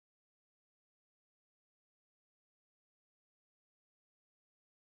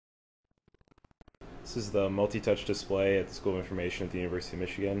This is the Multitouch display at the School of Information at the University of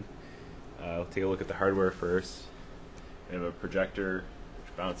Michigan. We'll take a look at the hardware first. We have a projector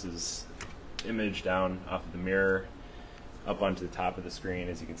which bounces image down off of the mirror up onto the top of the screen,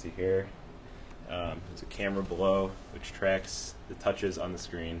 as you can see here. There's a camera below which tracks the touches on the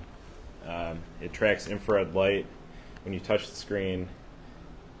screen. It tracks infrared light. When you touch the screen,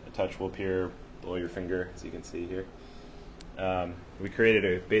 a touch will appear below your finger, as you can see here. We created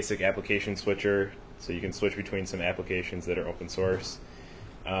a basic application switcher so you can switch between some applications that are open source.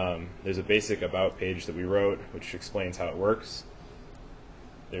 There's a basic about page that we wrote which explains how it works.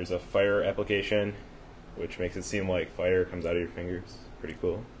 There's a fire application which makes it seem like fire comes out of your fingers. Pretty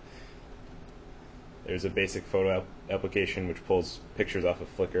cool. There's a basic photo application which pulls pictures off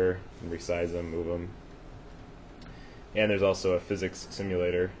of Flickr and resize them, move them. And there's also a physics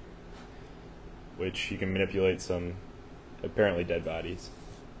simulator which you can manipulate some apparently dead bodies.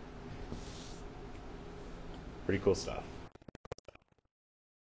 Pretty cool stuff.